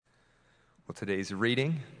Well, today's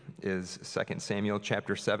reading is 2 Samuel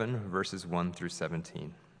chapter 7, verses 1 through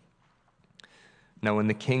 17. Now when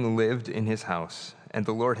the king lived in his house, and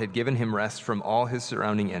the Lord had given him rest from all his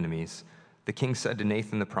surrounding enemies, the king said to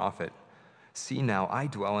Nathan the prophet, "See now, I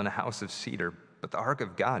dwell in a house of cedar, but the ark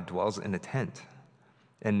of God dwells in a tent."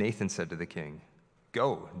 And Nathan said to the king,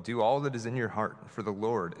 "Go, do all that is in your heart, for the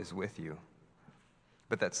Lord is with you."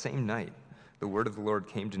 But that same night, the word of the Lord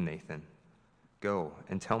came to Nathan, "Go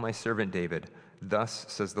and tell my servant David,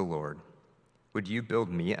 thus says the Lord, would you build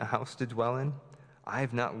me a house to dwell in? I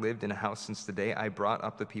have not lived in a house since the day I brought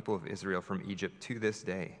up the people of Israel from Egypt to this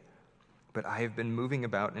day, but I have been moving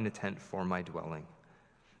about in a tent for my dwelling.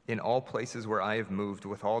 In all places where I have moved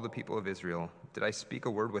with all the people of Israel, did I speak a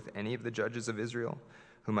word with any of the judges of Israel,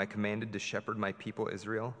 whom I commanded to shepherd my people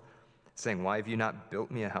Israel, saying, why have you not built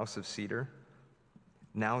me a house of cedar?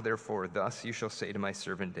 Now therefore, thus you shall say to my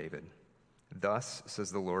servant David, thus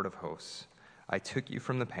says the Lord of hosts, I took you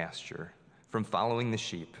from the pasture, from following the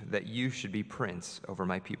sheep, that you should be prince over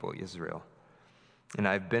my people Israel. And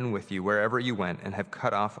I have been with you wherever you went, and have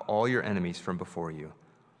cut off all your enemies from before you.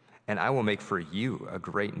 And I will make for you a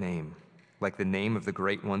great name, like the name of the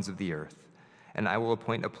great ones of the earth. And I will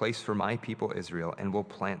appoint a place for my people Israel, and will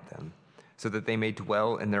plant them, so that they may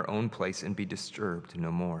dwell in their own place and be disturbed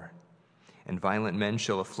no more. And violent men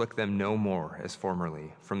shall afflict them no more as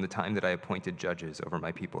formerly, from the time that I appointed judges over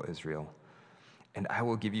my people Israel. And I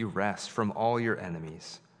will give you rest from all your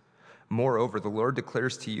enemies. Moreover, the Lord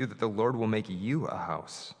declares to you that the Lord will make you a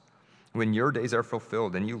house. When your days are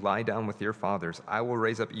fulfilled and you lie down with your fathers, I will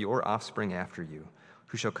raise up your offspring after you,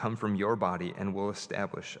 who shall come from your body, and I will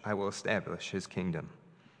establish his kingdom.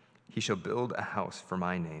 He shall build a house for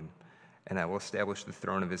my name, and I will establish the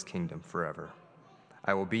throne of his kingdom forever.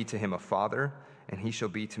 I will be to him a father, and he shall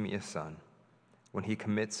be to me a son. When he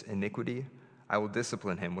commits iniquity, I will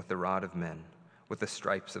discipline him with the rod of men, with the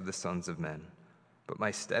stripes of the sons of men. But my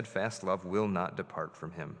steadfast love will not depart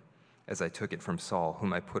from him, as I took it from Saul,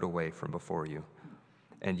 whom I put away from before you.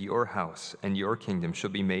 And your house and your kingdom shall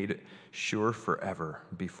be made sure forever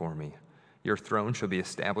before me. Your throne shall be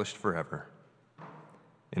established forever."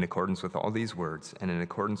 In accordance with all these words, and in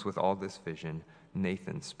accordance with all this vision,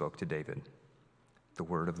 Nathan spoke to David. The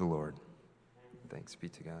word of the Lord. Thanks be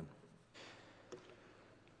to God.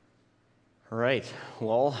 All right.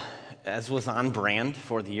 Well, as was on brand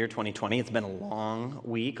for the year 2020, it's been a long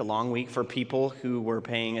week for people who were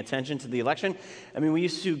paying attention to the election. I mean, we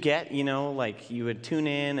used to get, like you would tune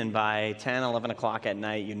in and by 10, 11 o'clock at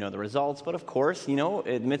night, you'd know the results. But of course,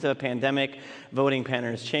 amidst a pandemic, voting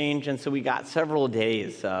patterns change. And so we got several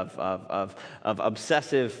days of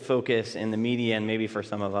obsessive focus in the media and maybe for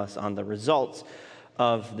some of us on the results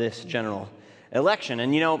of this general election.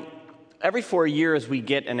 And, every 4 years we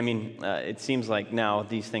get, and it seems like now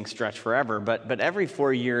these things stretch forever, but every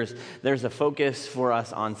 4 years there's a focus for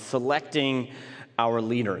us on selecting our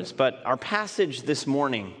leaders. But our passage this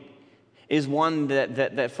morning is one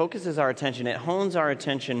that focuses our attention. It hones our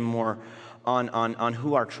attention more on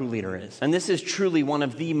who our true leader is. And this is truly one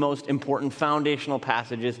of the most important foundational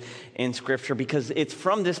passages in Scripture, because it's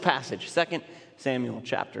from this passage, 2 Samuel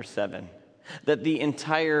chapter 7, that the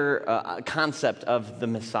entire concept of the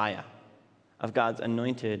Messiah, of God's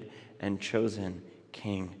anointed and chosen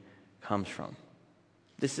king, comes from.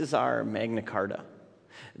 This is our Magna Carta.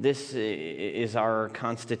 This is our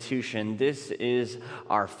Constitution. This is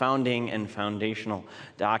our founding and foundational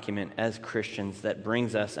document as Christians that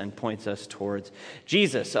brings us and points us towards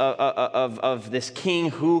Jesus, of this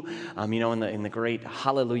King who, in the great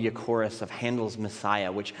Hallelujah chorus of Handel's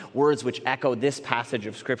Messiah, words which echo this passage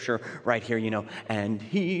of Scripture right here, and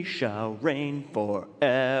he shall reign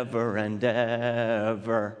forever and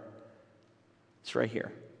ever. It's right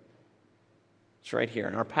here. It's right here.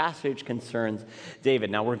 And our passage concerns David.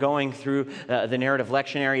 Now, we're going through the narrative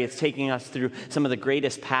lectionary. It's taking us through some of the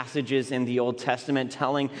greatest passages in the Old Testament,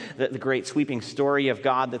 telling the great sweeping story of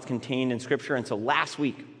God that's contained in Scripture. And so last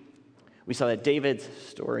week, we saw that David's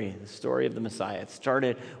story, the story of the Messiah, it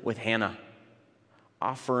started with Hannah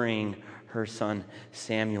offering her son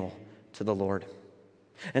Samuel to the Lord.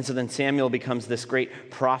 And so then Samuel becomes this great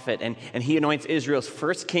prophet, and he anoints Israel's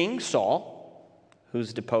first king, Saul,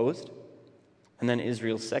 who's deposed. And then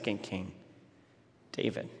Israel's second king,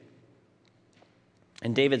 David.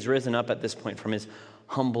 And David's risen up at this point from his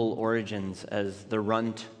humble origins as the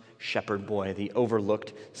runt shepherd boy, the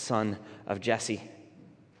overlooked son of Jesse.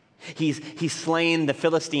 He's slain the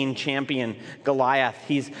Philistine champion Goliath.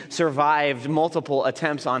 He's survived multiple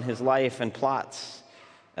attempts on his life and plots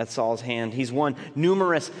at Saul's hand. He's won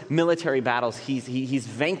numerous military battles. He's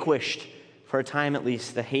vanquished for a time at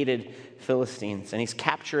least, the hated Philistines. And he's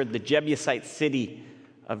captured the Jebusite city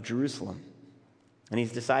of Jerusalem. And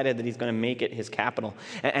he's decided that he's going to make it his capital.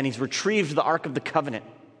 And he's retrieved the Ark of the Covenant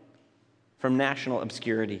from national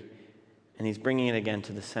obscurity. And he's bringing it again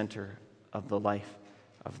to the center of the life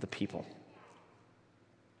of the people.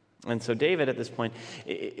 And so David, at this point,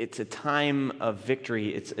 it's a time of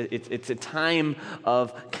victory. It's a time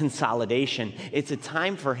of consolidation. It's a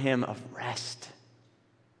time for him of rest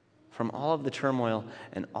from all of the turmoil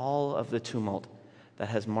and all of the tumult that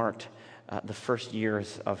has marked the first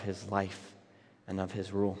years of his life and of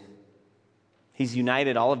his rule. He's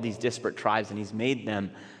united all of these disparate tribes and he's made them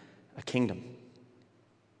a kingdom.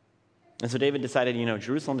 And so David decided,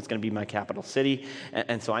 Jerusalem is going to be my capital city,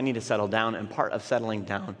 and so I need to settle down. And part of settling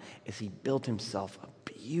down is he built himself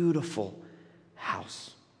a beautiful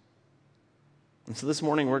house. And so this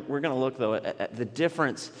morning, we're going to look, though, at the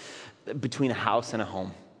difference between a house and a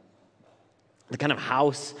home. The kind of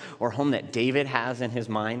house or home that David has in his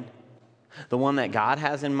mind, the one that God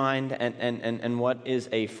has in mind, and what is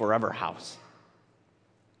a forever house.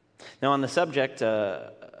 Now, on the subject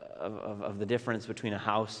of the difference between a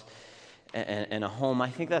house and a home, I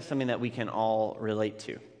think that's something that we can all relate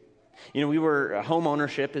to. Home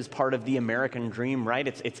ownership is part of the American dream, right?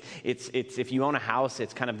 It's if you own a house,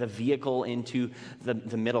 it's kind of the vehicle into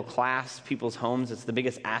the middle class people's homes. It's the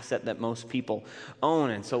biggest asset that most people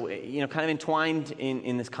own. And so, kind of entwined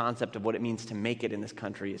in this concept of what it means to make it in this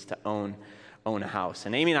country is to own a house.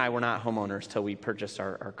 And Amy and I were not homeowners till we purchased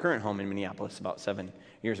our current home in Minneapolis about 7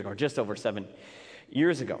 years ago, or just over 7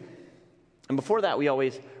 years ago. And before that, we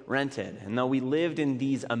always rented. And though we lived in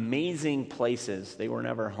these amazing places, they were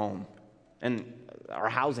never home. And our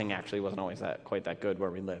housing actually wasn't always quite that good where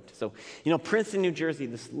we lived. So, Princeton, New Jersey,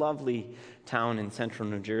 this lovely town in central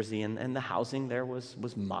New Jersey, and the housing there was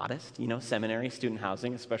modest. Seminary student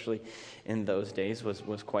housing, especially in those days,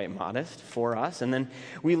 was quite modest for us. And then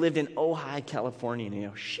we lived in Ojai,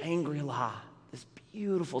 California, Shangri-La, this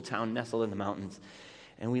beautiful town nestled in the mountains.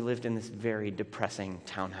 And we lived in this very depressing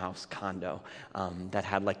townhouse condo that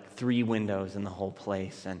had like 3 windows in the whole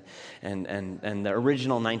place, and the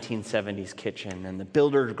original 1970s kitchen, and the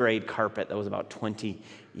builder's grade carpet that was about 20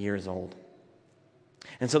 years old.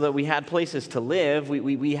 And so that we had places to live,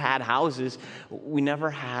 we had houses, we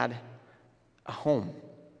never had a home.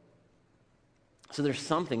 So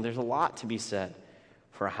there's a lot to be said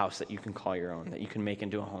for a house that you can call your own, that you can make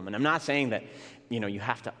into a home. And I'm not saying that, you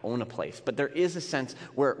have to own a place, but there is a sense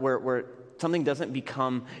where something doesn't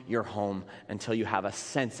become your home until you have a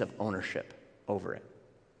sense of ownership over it,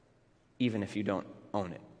 even if you don't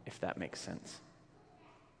own it, if that makes sense.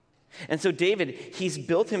 And so David, he's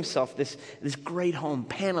built himself this great home,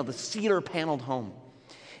 the cedar paneled home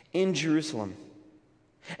in Jerusalem.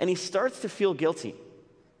 And he starts to feel guilty.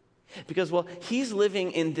 Because, he's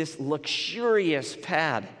living in this luxurious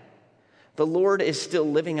pad. The Lord is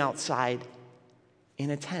still living outside in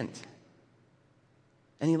a tent.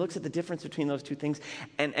 And he looks at the difference between those two things,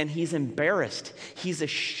 and he's embarrassed. He's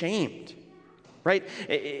ashamed, right?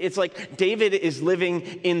 It's like David is living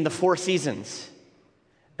in the Four Seasons,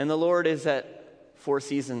 and the Lord is at Four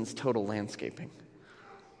Seasons Total Landscaping.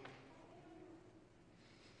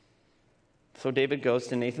 So David goes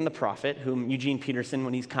to Nathan the prophet, whom Eugene Peterson,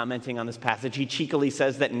 when he's commenting on this passage, he cheekily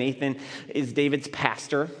says that Nathan is David's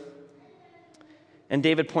pastor. And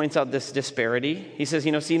David points out this disparity. He says,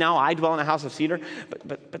 see, now I dwell in a house of cedar,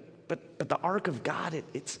 but the ark of God,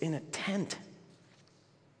 it's in a tent.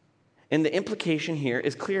 And the implication here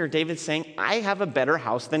is clear. David's saying, I have a better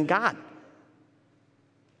house than God.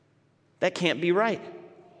 That can't be right.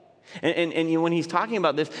 And when he's talking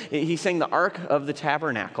about this, he's saying the Ark of the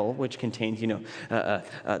Tabernacle, which contains,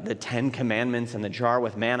 the 10 Commandments and the jar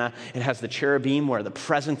with manna. It has the cherubim where the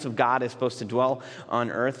presence of God is supposed to dwell on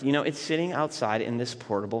earth. It's sitting outside in this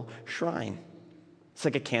portable shrine. It's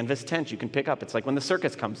like a canvas tent you can pick up. It's like when the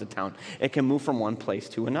circus comes to town. It can move from one place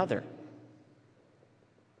to another.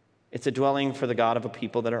 It's a dwelling for the God of a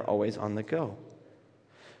people that are always on the go.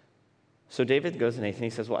 So David goes to Nathan, he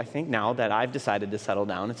says, I think now that I've decided to settle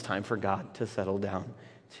down, it's time for God to settle down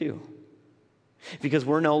too. Because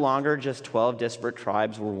we're no longer just 12 disparate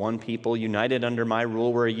tribes, we're one people united under my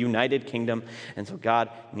rule, we're a united kingdom, and so God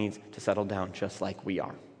needs to settle down just like we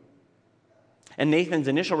are. And Nathan's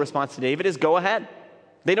initial response to David is, go ahead.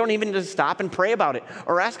 They don't even just stop and pray about it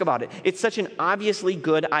or ask about it. It's such an obviously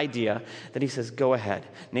good idea that he says, go ahead.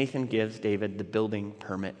 Nathan gives David the building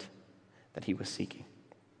permit that he was seeking.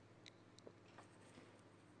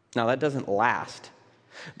 Now, that doesn't last,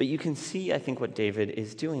 but you can see, I think, what David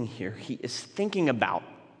is doing here. He is thinking about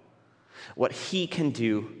what he can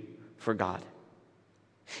do for God.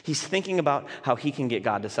 He's thinking about how he can get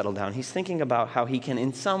God to settle down. He's thinking about how he can,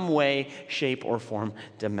 in some way, shape, or form,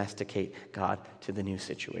 domesticate God to the new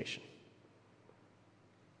situation.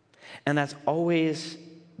 And that's always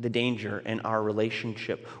the danger in our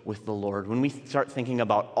relationship with the Lord when we start thinking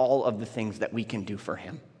about all of the things that we can do for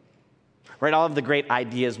him. Right? All of the great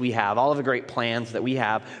ideas we have, all of the great plans that we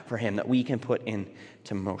have for him that we can put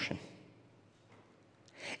into motion.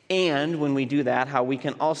 And when we do that, how we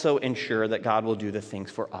can also ensure that God will do the things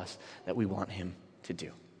for us that we want him to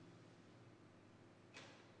do.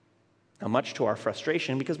 Now, much to our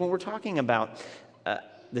frustration, because when we're talking about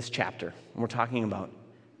this chapter, when we're talking about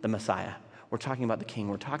the Messiah, we're talking about the King,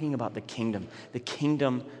 we're talking about the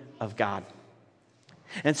kingdom of God.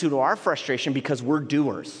 And so to our frustration, because we're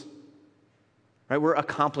doers, right? We're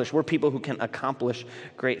accomplished. We're people who can accomplish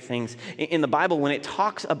great things. In the Bible, when it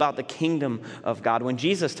talks about the kingdom of God, when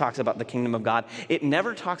Jesus talks about the kingdom of God, it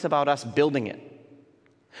never talks about us building it.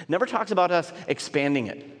 Never talks about us expanding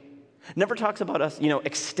it. Never talks about us,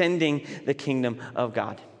 extending the kingdom of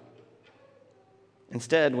God.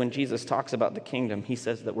 Instead, when Jesus talks about the kingdom, he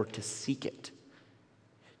says that we're to seek it,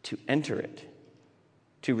 to enter it,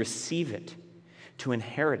 to receive it, to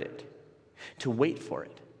inherit it, to wait for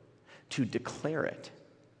it, to declare it.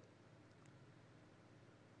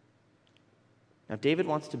 Now, David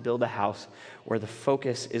wants to build a house where the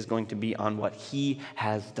focus is going to be on what he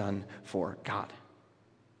has done for God.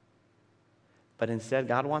 But instead,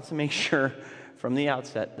 God wants to make sure from the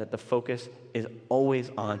outset that the focus is always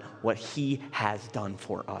on what he has done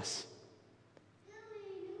for us.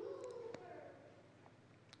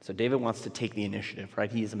 So David wants to take the initiative,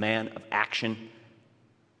 right? He is a man of action.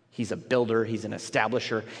 He's a builder. He's an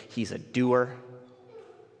establisher. He's a doer.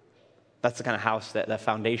 That's the kind of house, that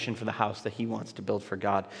foundation for the house that he wants to build for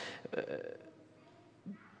God.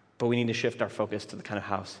 But we need to shift our focus to the kind of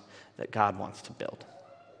house that God wants to build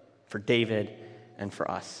for David and for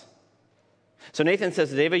us. So Nathan says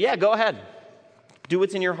to David, yeah, go ahead. Do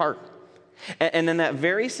what's in your heart. And then that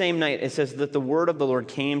very same night, it says that the word of the Lord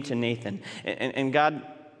came to Nathan. And God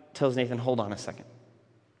tells Nathan, hold on a second.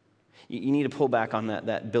 You need to pull back on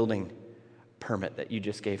that building permit that you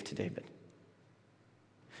just gave to David.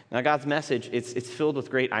 Now, God's message, it's filled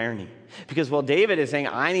with great irony. Because while David is saying,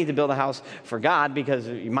 I need to build a house for God because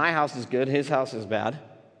my house is good, his house is bad,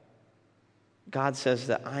 God says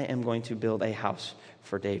that I am going to build a house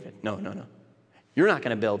for David. No. You're not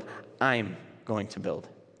going to build. I'm going to build.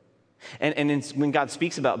 And when God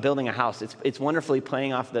speaks about building a house, it's wonderfully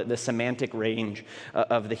playing off the semantic range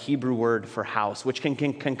of the Hebrew word for house, which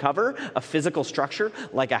can cover a physical structure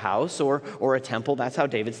like a house or a temple. That's how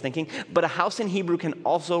David's thinking. But a house in Hebrew can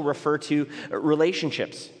also refer to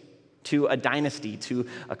relationships, to a dynasty, to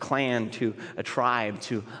a clan, to a tribe,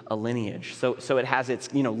 to a lineage. So it has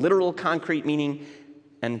its literal concrete meaning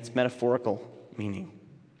and its metaphorical meaning.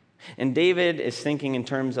 And David is thinking in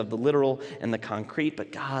terms of the literal and the concrete,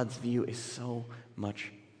 but God's view is so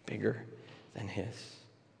much bigger than his.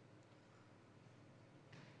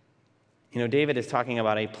 David is talking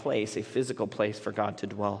about a place, a physical place for God to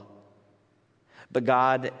dwell. But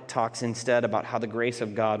God talks instead about how the grace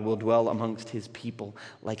of God will dwell amongst his people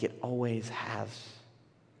like it always has.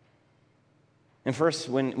 And first,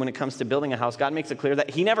 when it comes to building a house, God makes it clear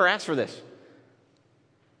that he never asked for this.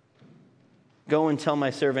 Go and tell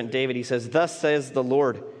my servant David, he says, thus says the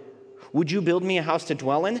Lord, would you build me a house to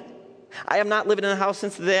dwell in? I have not lived in a house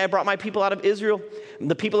since the day I brought my people out of Israel,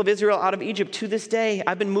 the people of Israel out of Egypt. To this day,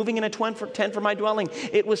 I've been moving in a tent for my dwelling.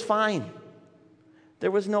 It was fine.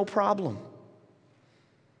 There was no problem.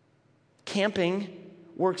 Camping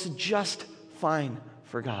works just fine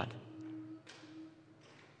for God.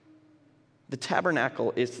 The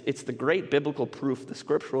tabernacle it's the great biblical proof, the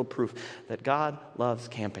scriptural proof that God loves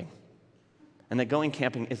camping. And that going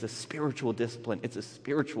camping is a spiritual discipline. It's a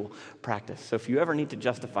spiritual practice. So if you ever need to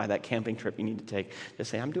justify that camping trip you need to take, just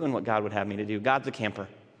say, I'm doing what God would have me to do. God's a camper.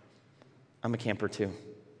 I'm a camper too.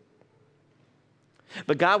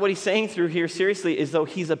 But God, what he's saying through here seriously is though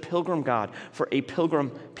he's a pilgrim God for a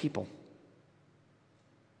pilgrim people.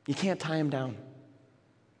 You can't tie him down.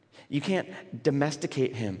 You can't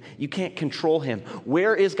domesticate him. You can't control him.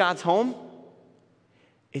 Where is God's home?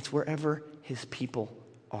 It's wherever his people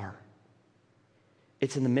are.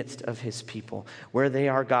 It's in the midst of his people. Where they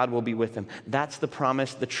are, God will be with them. That's the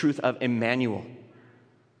promise, the truth of Emmanuel,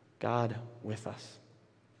 God with us.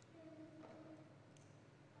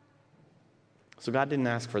 So God didn't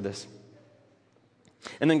ask for this.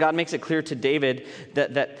 And then God makes it clear to David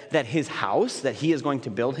that his house, that he is going to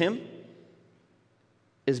build him,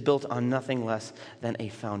 is built on nothing less than a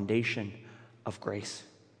foundation of grace.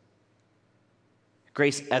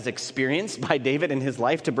 Grace as experienced by David in his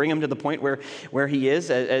life to bring him to the point where he is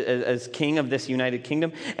as king of this united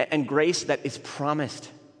kingdom, and grace that is promised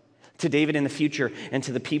to David in the future and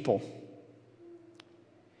to the people.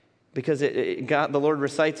 Because the Lord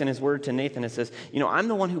recites in his word to Nathan, it says, I'm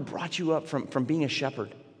the one who brought you up from being a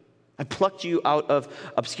shepherd. I plucked you out of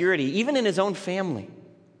obscurity, even in his own family,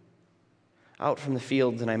 out from the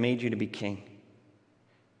fields, and I made you to be king.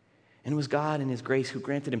 And it was God in his grace who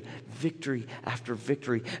granted him victory after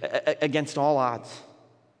victory against all odds.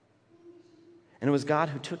 And it was God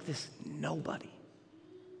who took this nobody.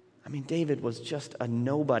 I mean, David was just a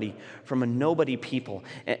nobody from a nobody people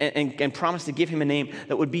and promised to give him a name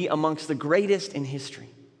that would be amongst the greatest in history.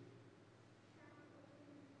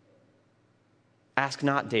 Ask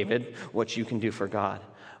not, David, what you can do for God,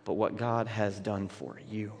 but what God has done for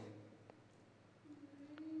you.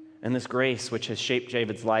 And this grace, which has shaped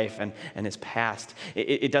David's life and his past,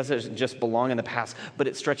 it doesn't just belong in the past, but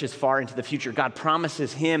it stretches far into the future. God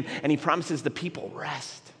promises him, and he promises the people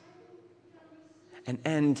rest. An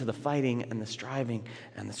end to the fighting and the striving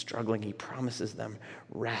and the struggling. He promises them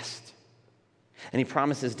rest. And he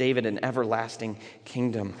promises David an everlasting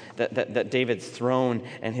kingdom, that David's throne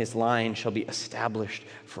and his line shall be established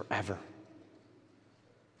forever.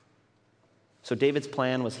 So David's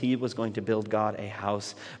plan was he was going to build God a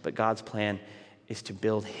house, but God's plan is to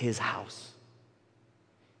build his house,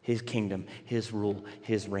 his kingdom, his rule,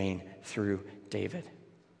 his reign through David.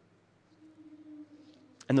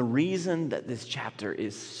 And the reason that this chapter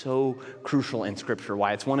is so crucial in Scripture,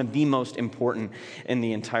 why it's one of the most important in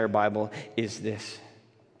the entire Bible, is this.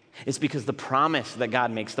 It's because the promise that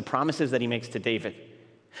God makes, the promises that he makes to David,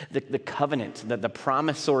 the covenant, the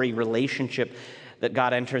promissory relationship that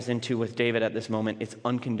God enters into with David at this moment, it's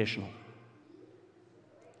unconditional.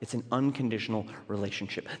 It's an unconditional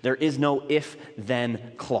relationship. There is no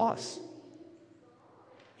if-then clause.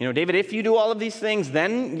 David, if you do all of these things,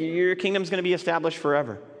 then your kingdom's going to be established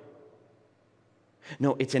forever.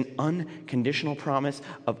 No, it's an unconditional promise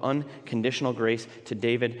of unconditional grace to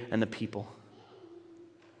David and the people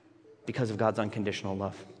because of God's unconditional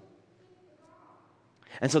love.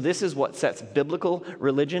 And so this is what sets biblical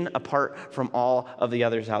religion apart from all of the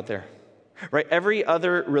others out there. Right? Every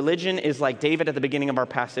other religion is like David at the beginning of our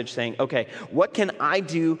passage saying, okay, what can I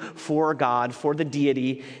do for God, for the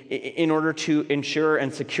deity, in order to ensure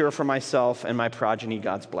and secure for myself and my progeny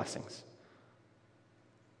God's blessings?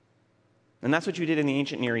 And that's what you did in the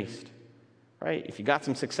ancient Near East. Right? If you got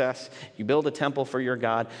some success, you build a temple for your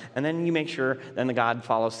God, and then you make sure then the God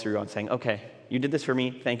follows through on saying, okay, you did this for me,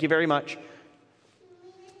 thank you very much.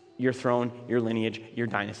 Your throne, your lineage, your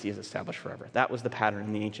dynasty is established forever. That was the pattern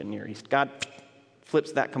in the ancient Near East. God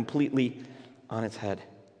flips that completely on its head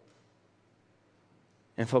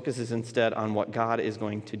and focuses instead on what God is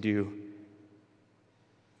going to do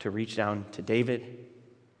to reach down to David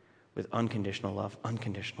with unconditional love,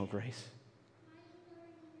 unconditional grace.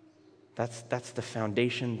 That's the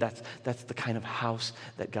foundation. That's the kind of house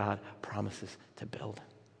that God promises to build.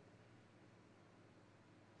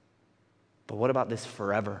 But what about this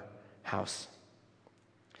forever house?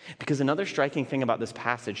 Because another striking thing about this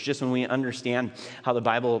passage, just when we understand how the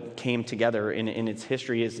Bible came together in its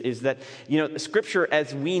history, is that, Scripture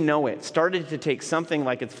as we know it started to take something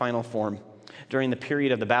like its final form during the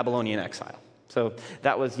period of the Babylonian exile. So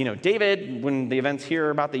that was, David, when the events here are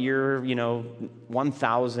about the year,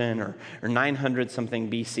 1000 or 900 something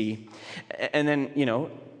BC. And then,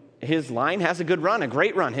 his line has a good run, a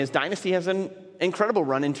great run. His dynasty has an incredible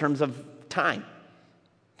run in terms of time.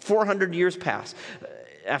 400 years pass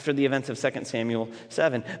after the events of 2 Samuel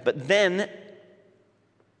 7. But then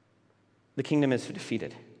the kingdom is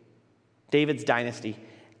defeated. David's dynasty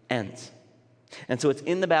ends. And so it's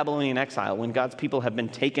in the Babylonian exile when God's people have been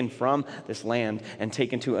taken from this land and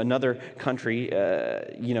taken to another country,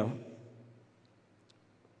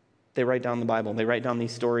 they write down the Bible. They write down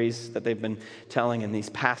these stories that they've been telling and these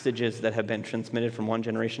passages that have been transmitted from one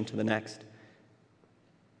generation to the next.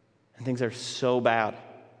 And things are so bad.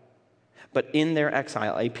 But in their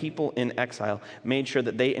exile, a people in exile made sure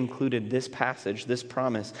that they included this passage, this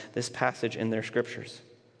promise, this passage in their scriptures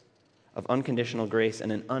of unconditional grace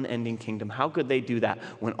and an unending kingdom. How could they do that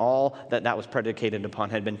when all that was predicated upon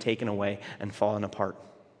had been taken away and fallen apart?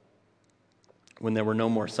 When there were no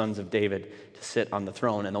more sons of David to sit on the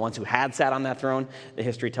throne. And the ones who had sat on that throne, the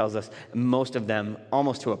history tells us, most of them,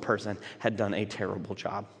 almost to a person, had done a terrible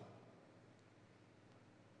job.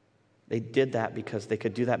 They did that because they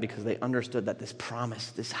could do that because they understood that this promise,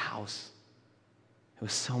 this house, it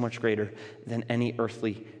was so much greater than any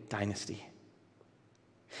earthly dynasty.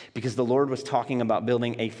 Because the Lord was talking about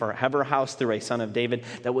building a forever house through a son of David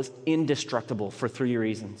that was indestructible for three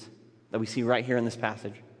reasons that we see right here in this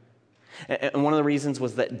passage. And one of the reasons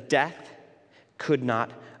was that death could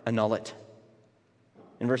not annul it.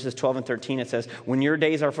 In verses 12 and 13 it says, when your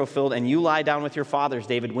days are fulfilled and you lie down with your fathers,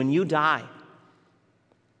 David, when you die,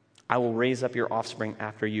 I will raise up your offspring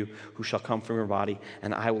after you who shall come from your body,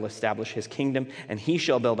 and I will establish his kingdom, and he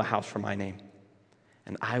shall build a house for my name,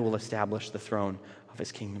 and I will establish the throne of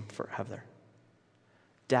his kingdom forever.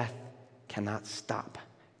 Death cannot stop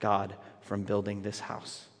God from building this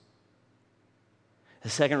house. The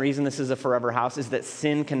second reason this is a forever house is that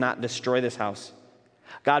sin cannot destroy this house.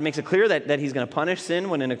 God makes it clear that he's going to punish sin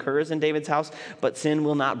when it occurs in David's house, but sin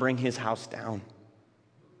will not bring his house down.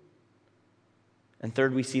 And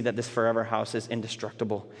third, we see that this forever house is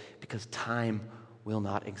indestructible because time will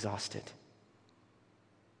not exhaust it.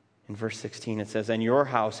 In verse 16 it says, and your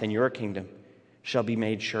house and your kingdom shall be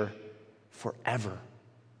made sure forever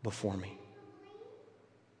before me.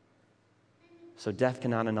 So death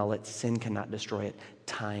cannot annul it, sin cannot destroy it,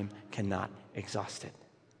 time cannot exhaust it.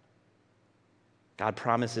 God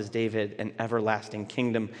promises David an everlasting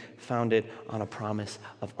kingdom founded on a promise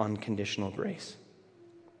of unconditional grace.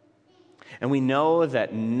 And we know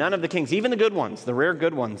that none of the kings, even the good ones, the rare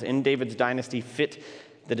good ones in David's dynasty, fit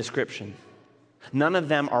the description. None of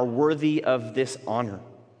them are worthy of this honor.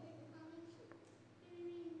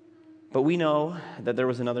 But we know that there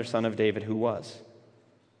was another son of David who was.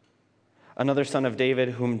 Another son of David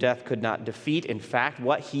whom death could not defeat. In fact,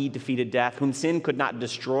 what he defeated death, whom sin could not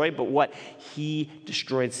destroy, but what he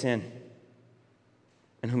destroyed sin.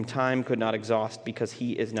 And whom time could not exhaust because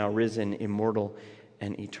he is now risen, immortal,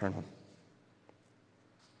 and eternal.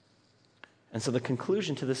 And so the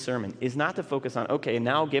conclusion to this sermon is not to focus on, okay,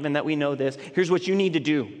 now given that we know this, here's what you need to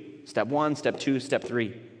do. Step 1, step 2, step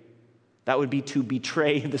 3. That would be to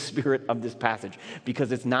betray the spirit of this passage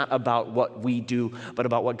because it's not about what we do, but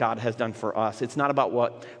about what God has done for us. It's not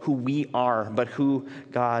about who we are, but who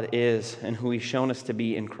God is and who he's shown us to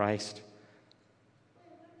be in Christ.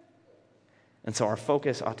 And so our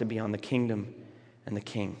focus ought to be on the kingdom and the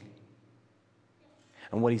king.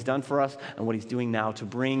 And what he's done for us and what he's doing now to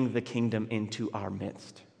bring the kingdom into our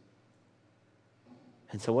midst.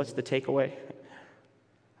 And so what's the takeaway?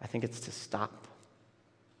 I think it's to stop,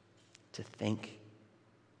 to think,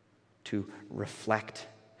 to reflect,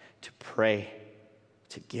 to pray,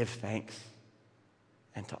 to give thanks,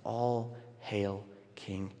 and to all hail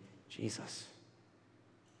King Jesus.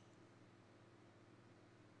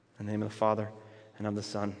 In the name of the Father, and of the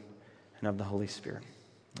Son, and of the Holy Spirit.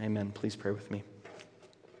 Amen. Please pray with me.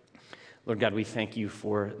 Lord God, we thank you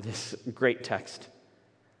for this great text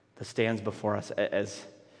that stands before us as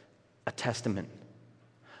a testament,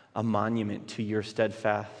 a monument to your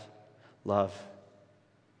steadfast love.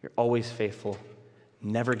 You're always faithful,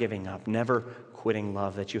 never giving up, never quitting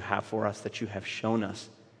love that you have for us, that you have shown us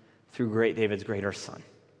through great David's greater son.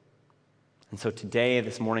 And so today,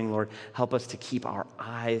 this morning, Lord, help us to keep our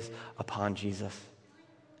eyes upon Jesus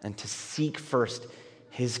and to seek first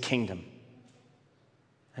his kingdom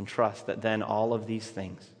and trust that then all of these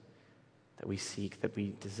things that we seek, that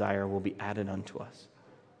we desire, will be added unto us.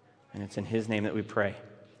 And it's in his name that we pray.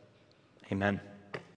 Amen.